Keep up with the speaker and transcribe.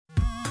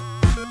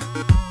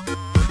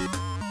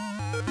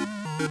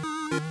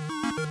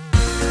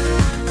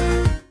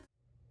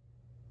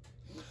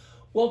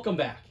Welcome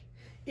back.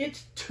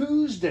 It's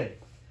Tuesday,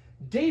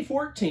 day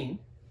 14,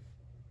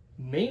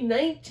 May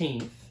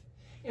 19th,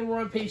 and we're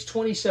on page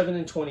 27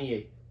 and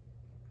 28.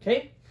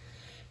 Okay?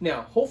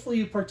 Now, hopefully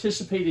you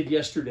participated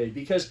yesterday,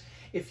 because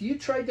if you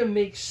tried to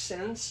make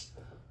sense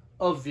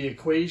of the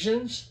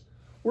equations,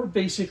 we're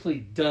basically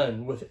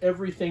done with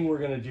everything we're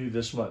going to do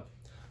this month.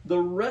 The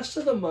rest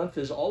of the month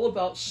is all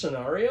about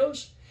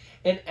scenarios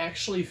and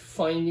actually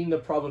finding the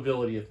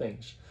probability of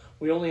things.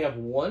 We only have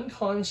one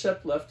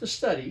concept left to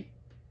study,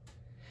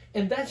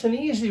 and that's an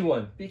easy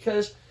one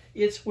because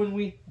it's when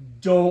we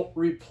don't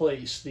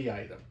replace the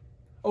item.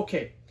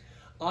 Okay,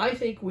 I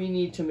think we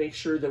need to make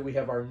sure that we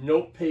have our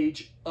note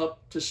page up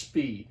to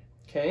speed.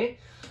 Okay,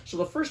 so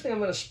the first thing I'm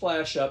going to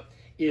splash up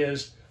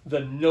is the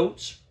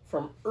notes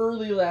from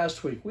early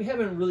last week. We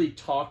haven't really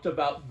talked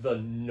about the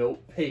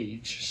note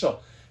page, so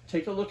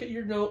take a look at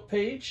your note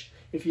page.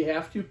 If you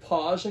have to,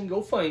 pause and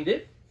go find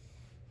it.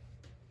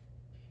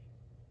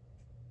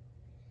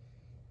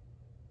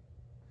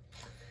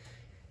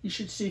 You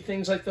should see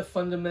things like the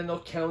fundamental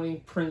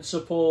counting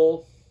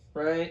principle,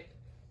 right?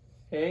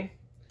 Okay.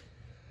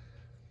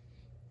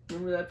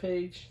 Remember that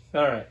page?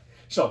 All right.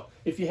 So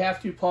if you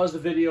have to, pause the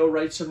video,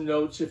 write some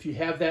notes. If you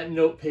have that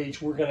note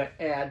page, we're going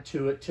to add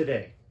to it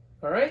today.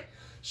 All right.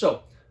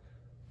 So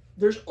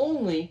there's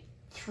only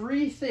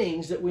 3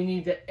 things that we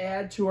need to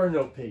add to our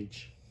note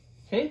page.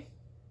 Okay.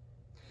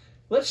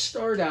 Let's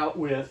start out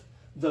with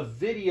the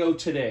video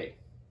today.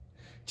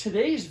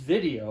 Today's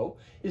video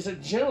is a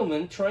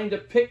gentleman trying to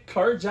pick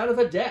cards out of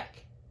a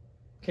deck.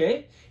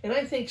 Okay? And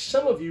I think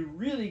some of you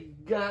really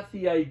got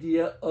the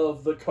idea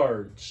of the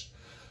cards.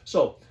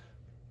 So,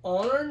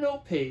 on our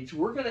note page,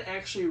 we're going to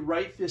actually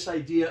write this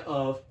idea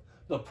of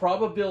the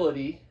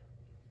probability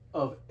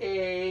of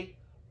A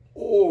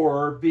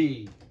or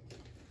B.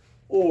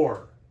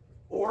 Or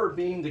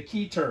being the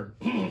key term.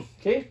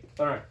 Okay?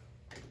 All right.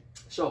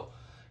 So,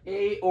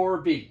 A or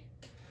B.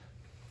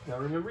 Now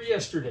remember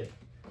yesterday,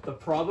 the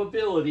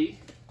probability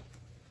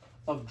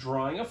of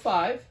drawing a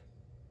 5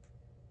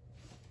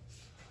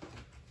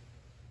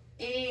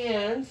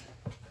 and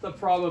the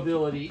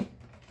probability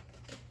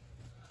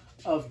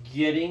of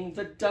getting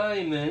the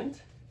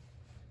diamond.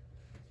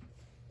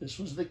 This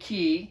was the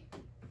key.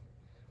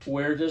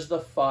 Where does the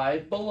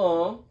 5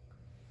 belong?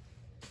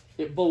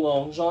 It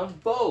belongs on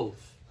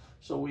both.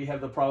 So we have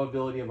the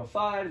probability of a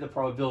 5, the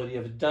probability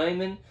of a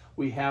diamond.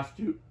 We have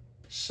to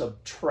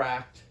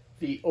subtract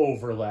the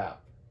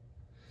overlap.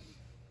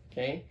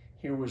 Okay,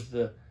 here was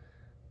the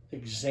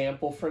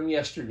example from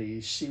yesterday.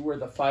 You see where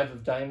the 5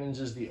 of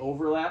diamonds is the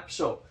overlap?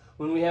 So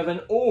when we have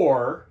an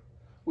or,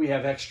 we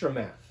have extra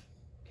math.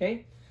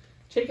 Okay,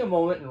 take a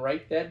moment and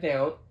write that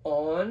down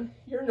on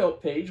your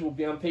note page. We'll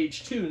be on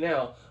page 2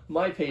 now.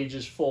 My page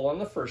is full on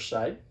the first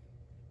side.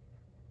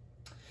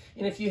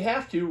 And if you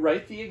have to,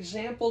 write the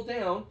example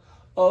down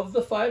of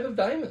the 5 of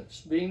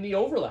diamonds being the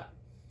overlap.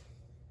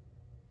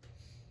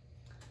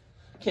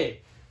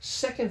 Okay.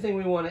 Second thing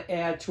we want to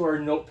add to our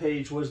note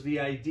page was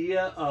the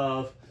idea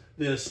of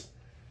this,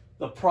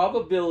 the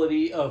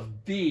probability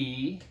of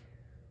B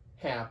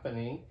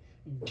happening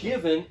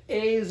given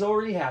A has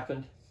already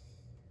happened,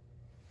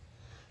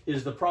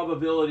 is the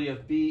probability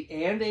of B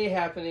and A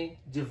happening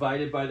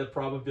divided by the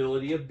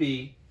probability of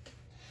B.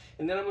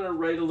 And then I'm going to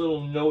write a little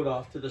note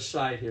off to the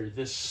side here.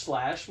 This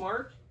slash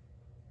mark,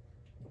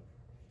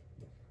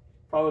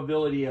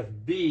 probability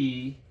of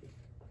B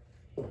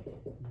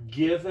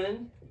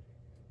given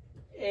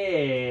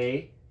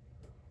A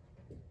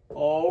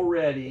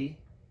already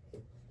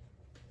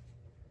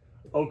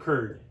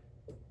occurred.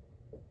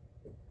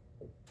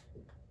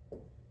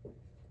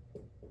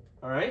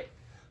 All right?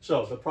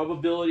 So the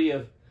probability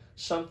of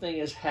something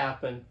has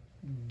happened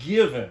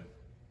given.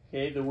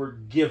 Okay, the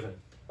word given.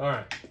 All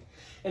right.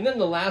 And then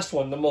the last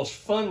one, the most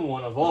fun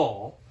one of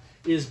all,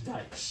 is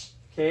dice.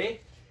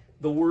 Okay?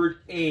 The word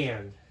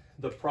and.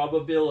 The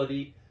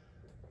probability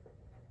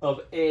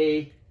of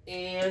A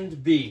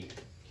and B.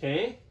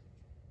 Okay?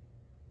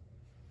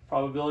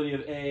 Probability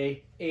of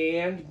A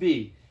and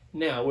B.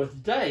 Now,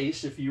 with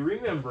dice, if you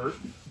remember,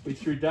 we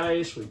threw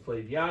dice, we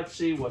played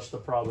Yahtzee. What's the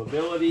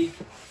probability?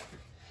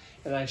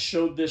 And I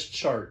showed this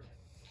chart.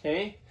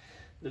 Okay?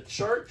 The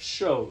chart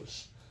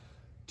shows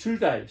 2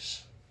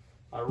 dice.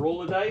 I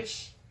roll a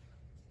dice,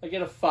 I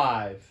get a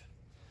 5.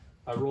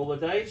 I roll a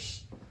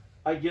dice,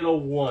 I get a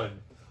 1.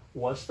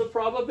 What's the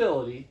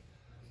probability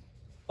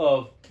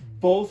of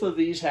both of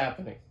these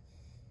happening?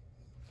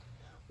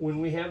 When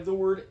we have the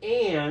word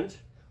and,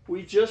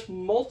 we just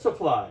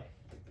multiply.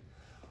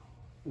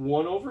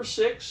 1 over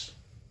 6,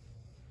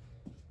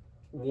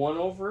 1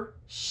 over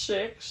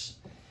 6.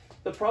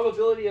 The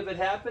probability of it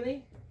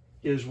happening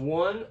is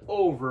 1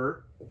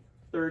 over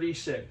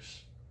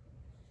 36.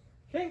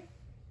 Okay?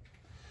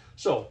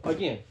 So,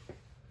 again,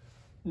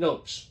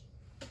 notes.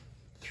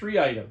 3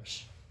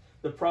 items.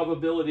 The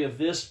probability of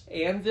this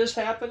and this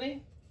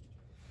happening,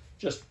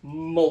 just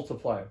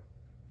multiply them.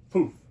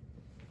 Poof.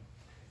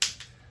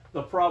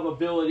 The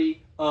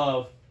probability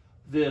of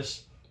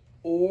this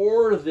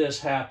or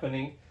this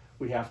happening,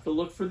 we have to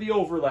look for the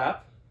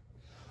overlap.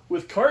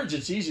 With cards,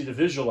 it's easy to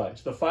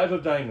visualize. The 5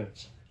 of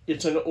diamonds,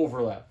 it's an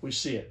overlap. We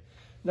see it.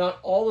 Not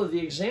all of the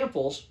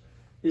examples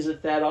is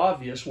it that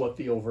obvious what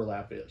the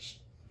overlap is.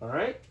 All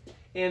right?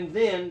 And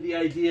then the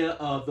idea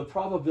of the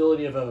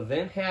probability of an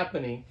event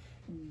happening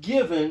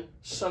given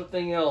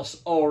something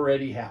else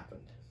already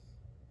happened.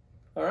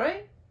 All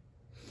right?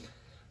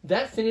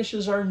 That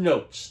finishes our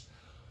notes.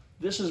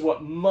 This is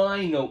what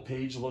my note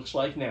page looks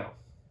like now.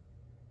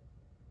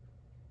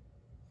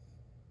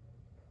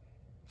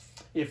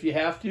 If you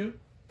have to,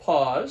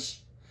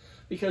 pause,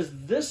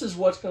 because this is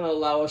what's going to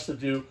allow us to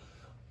do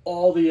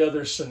all the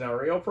other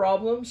scenario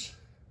problems,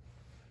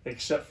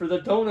 except for the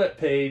donut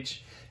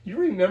page. You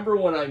remember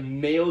when I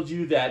mailed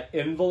you that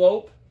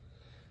envelope?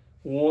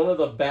 One of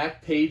the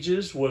back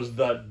pages was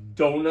the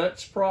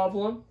donuts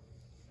problem.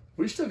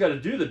 We still got to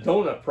do the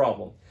donut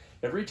problem.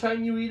 Every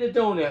time you eat a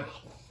donut,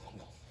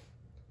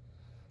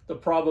 the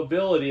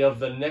probability of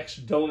the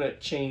next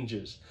donut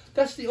changes.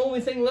 That's the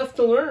only thing left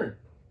to learn.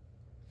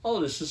 Oh,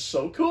 this is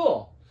so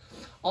cool.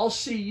 I'll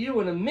see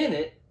you in a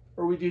minute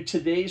where we do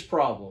today's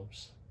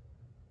problems.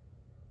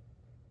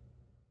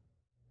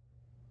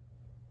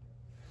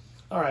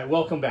 All right,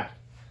 welcome back.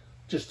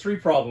 Just 3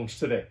 problems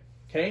today,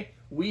 okay?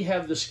 We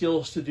have the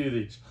skills to do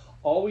these.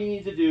 All we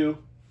need to do,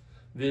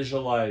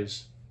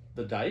 visualize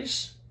the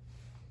dice,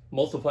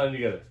 multiply them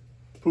together.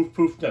 Poof,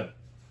 poof, done.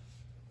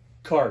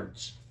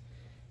 Cards.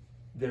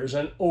 There's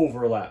an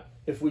overlap.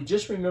 If we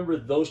just remember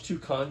those 2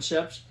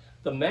 concepts,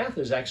 the math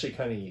is actually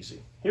kind of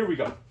easy. Here we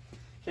go,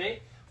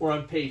 okay? We're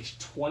on page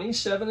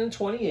 27 and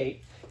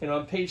 28, and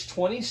on page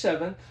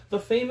 27, the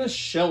famous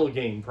shell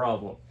game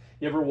problem.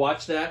 You ever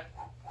watch that?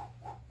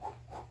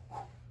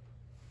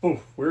 Ooh,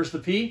 where's the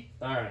P?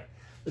 All right,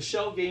 the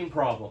shell game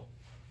problem.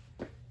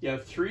 You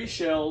have 3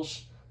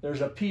 shells.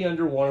 There's a P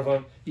under one of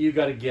them. You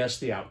got to guess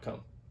the outcome.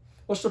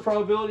 What's the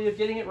probability of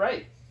getting it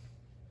right?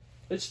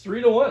 It's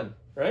 3 to 1,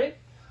 right?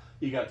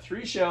 You got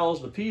 3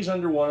 shells. The P's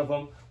under one of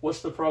them.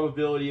 What's the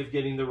probability of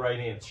getting the right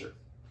answer?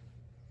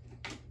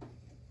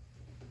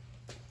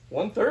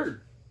 1/3.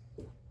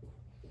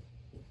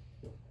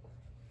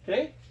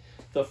 Okay?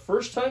 The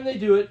first time they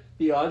do it,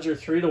 the odds are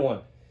 3 to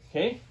 1.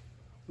 Okay?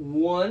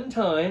 1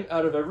 time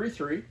out of every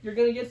 3, you're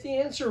going to get the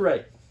answer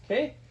right.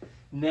 Okay?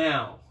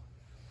 Now,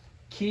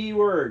 key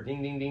word.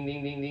 Ding, ding, ding,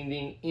 ding, ding, ding,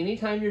 ding.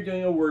 Anytime you're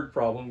doing a word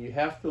problem, you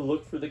have to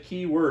look for the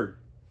key word.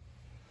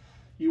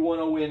 You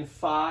want to win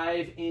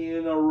 5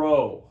 in a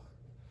row.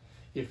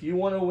 If you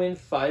want to win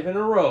 5 in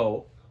a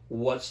row,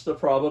 what's the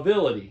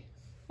probability?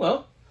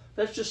 Well,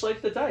 that's just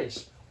like the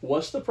dice.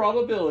 What's the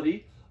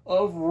probability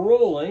of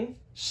rolling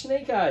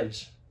snake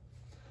eyes?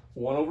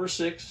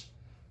 1/6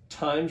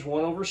 times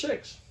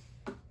 1/6.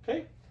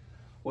 Okay?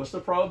 What's the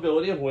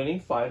probability of winning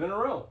 5 in a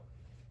row?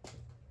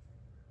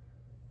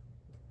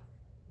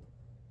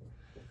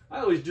 I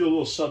always do a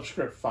little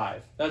subscript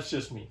 5. That's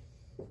just me.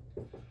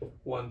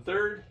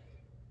 1/3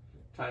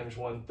 times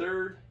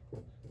 1/3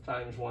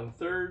 times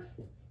 1/3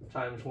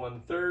 times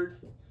 1/3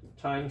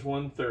 times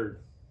 1/3.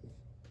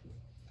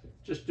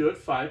 Just do it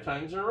 5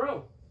 times in a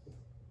row.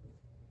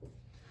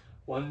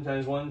 1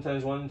 times 1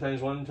 times 1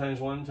 times 1 times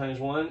 1 times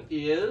 1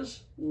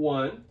 is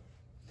 1.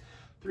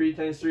 3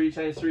 times 3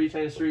 times 3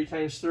 times 3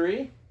 times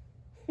 3.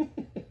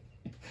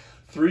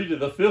 3 to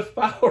the 5th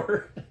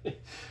power.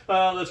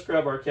 Let's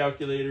grab our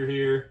calculator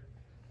here.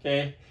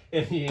 Okay,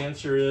 and the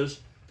answer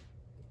is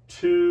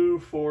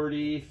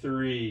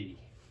 243.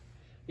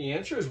 The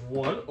answer is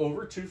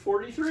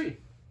 1/243.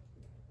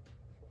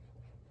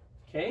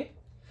 Okay,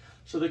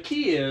 so the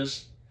key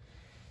is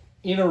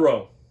in a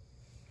row.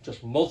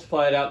 Just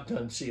multiply it out,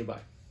 done, see you,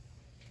 bye.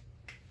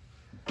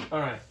 All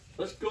right,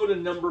 let's go to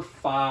number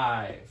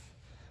 5.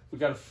 We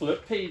got to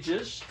flip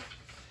pages,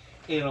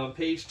 and on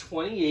page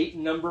 28,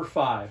 number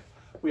 5,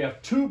 we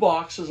have 2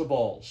 boxes of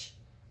balls.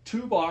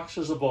 2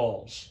 boxes of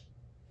balls.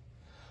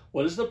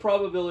 What is the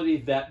probability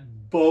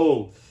that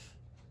both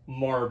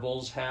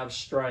marbles have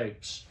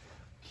stripes?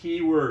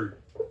 Keyword,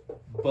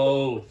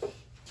 both.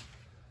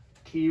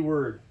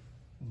 Keyword,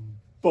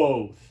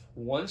 both.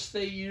 Once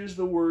they use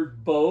the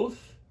word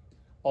both,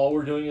 all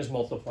we're doing is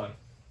multiplying.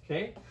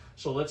 Okay,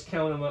 so let's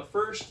count them up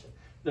first.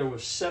 There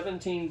was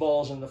 17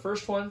 balls in the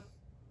first one.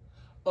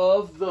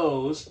 Of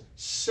those,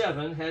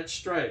 7 had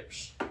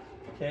stripes.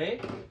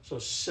 Okay, so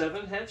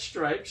 7 had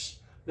stripes.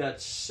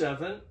 That's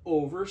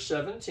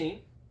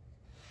 7/17.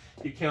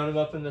 You count them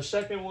up in the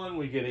second one,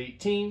 we get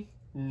 18.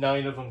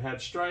 9 of them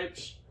had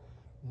stripes.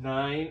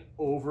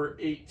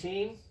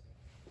 9/18.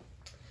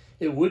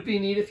 It would be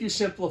neat if you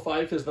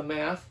simplify because the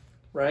math,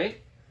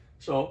 right?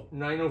 So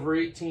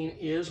 9/18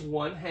 is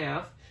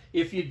 1/2.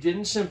 If you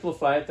didn't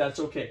simplify it, that's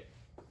okay.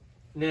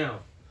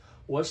 Now,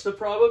 what's the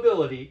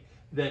probability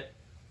that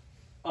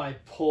I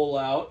pull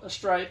out a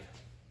stripe,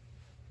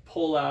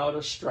 pull out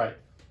a stripe?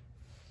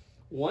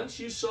 Once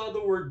you saw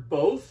the word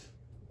both,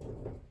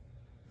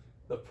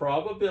 the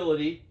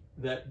probability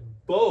that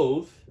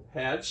both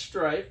had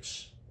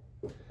stripes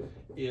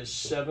is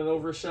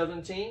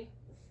 7/17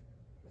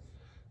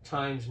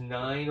 times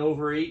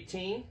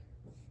 9/18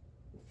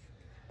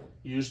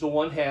 use the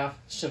 1/2,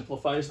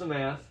 simplifies the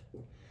math,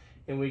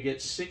 and we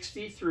get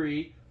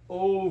 63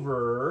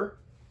 over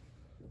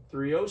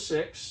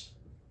 306.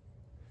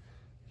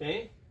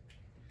 Okay,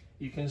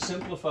 you can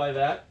simplify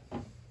that.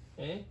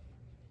 Okay,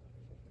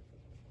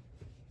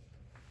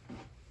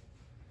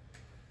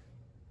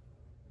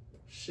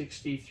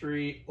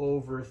 (63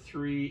 over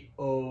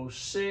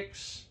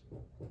 306).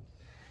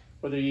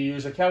 Whether you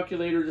use a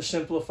calculator to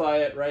simplify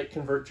it, right,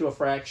 convert to a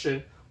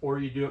fraction, or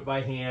you do it by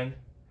hand,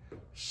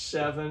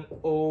 7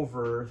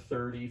 over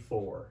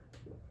 34.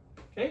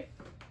 Okay,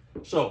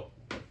 so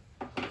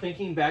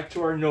thinking back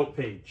to our note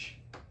page,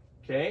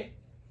 okay,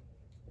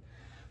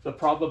 the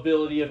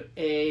probability of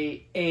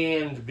A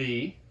and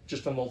B,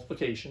 just a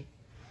multiplication.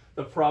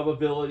 The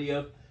probability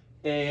of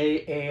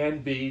A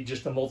and B,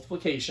 just a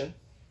multiplication.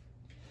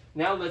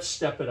 Now let's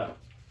step it up,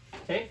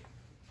 okay?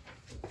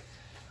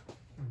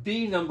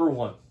 B number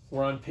 1,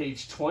 we're on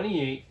page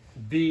 28,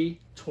 B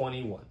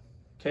 21,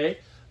 okay?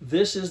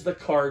 This is the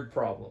card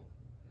problem.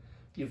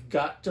 You've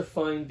got to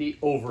find the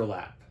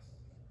overlap,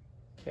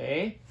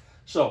 okay?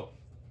 So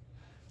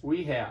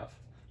we have,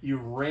 you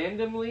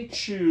randomly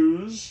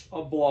choose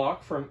a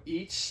block from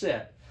each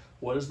set.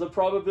 What is the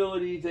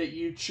probability that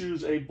you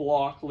choose a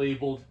block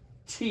labeled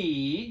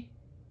T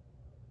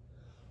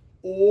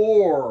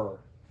or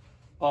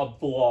a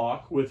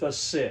block with a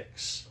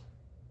 6?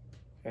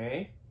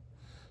 Okay?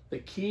 The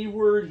key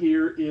word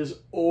here is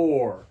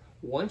or.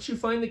 Once you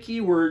find the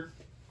key word,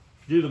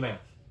 do the math.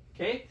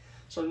 Okay?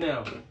 So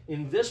now,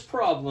 in this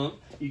problem,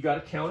 you got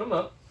to count them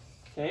up.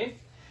 Okay?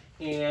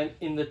 And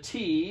in the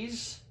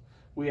T's,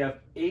 we have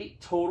 8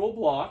 total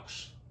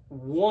blocks.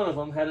 One of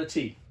them had a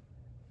T,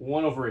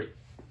 1 over 8.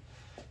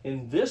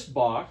 In this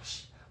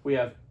box, we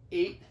have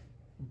 8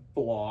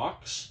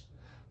 blocks.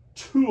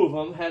 2 of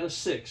them had a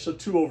 6, so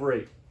 2 over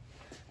 8.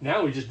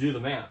 Now we just do the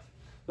math.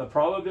 The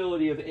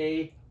probability of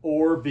A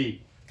or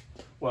B.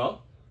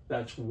 Well,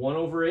 that's 1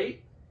 over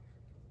 8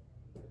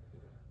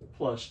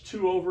 plus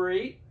 2 over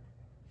 8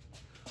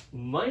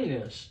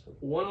 minus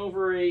 1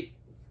 over 8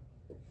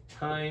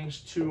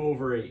 times 2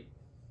 over 8.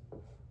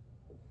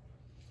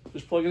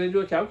 Just plug it into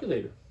a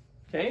calculator,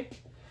 okay?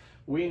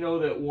 We know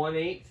that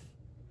 1/8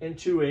 and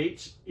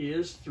 2/8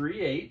 is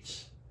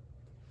 3/8.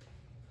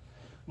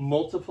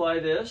 Multiply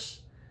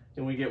this,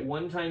 and we get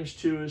 1 times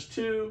 2 is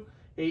 2.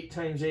 8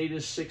 times 8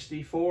 is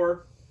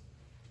 64.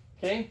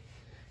 Okay?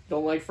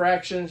 Don't like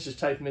fractions, just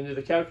type them into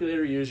the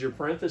calculator, use your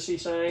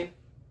parenthesis sign.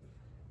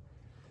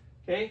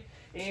 Okay?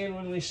 And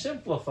when we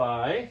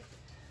simplify,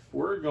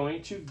 we're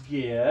going to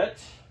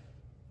get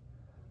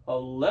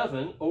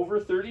 11 over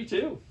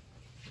 32.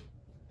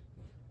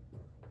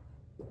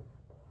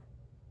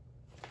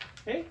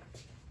 Okay?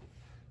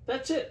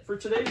 That's it for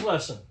today's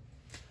lesson.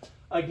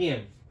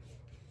 Again,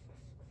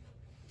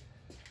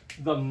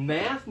 the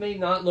math may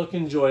not look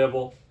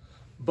enjoyable,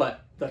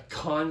 but the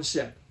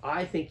concept,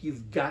 I think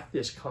you've got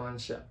this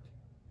concept.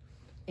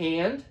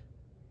 And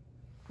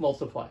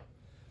multiply.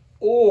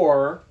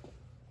 Or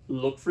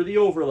look for the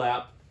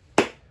overlap.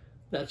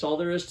 That's all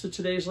there is to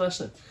today's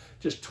lesson.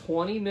 Just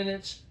 20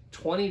 minutes,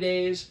 20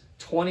 days,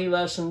 20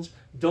 lessons.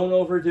 Don't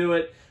overdo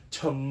it.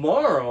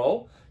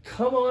 Tomorrow,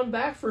 come on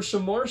back for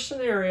some more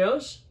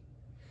scenarios.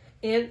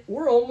 And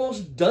we're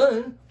almost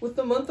done with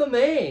the month of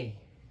May.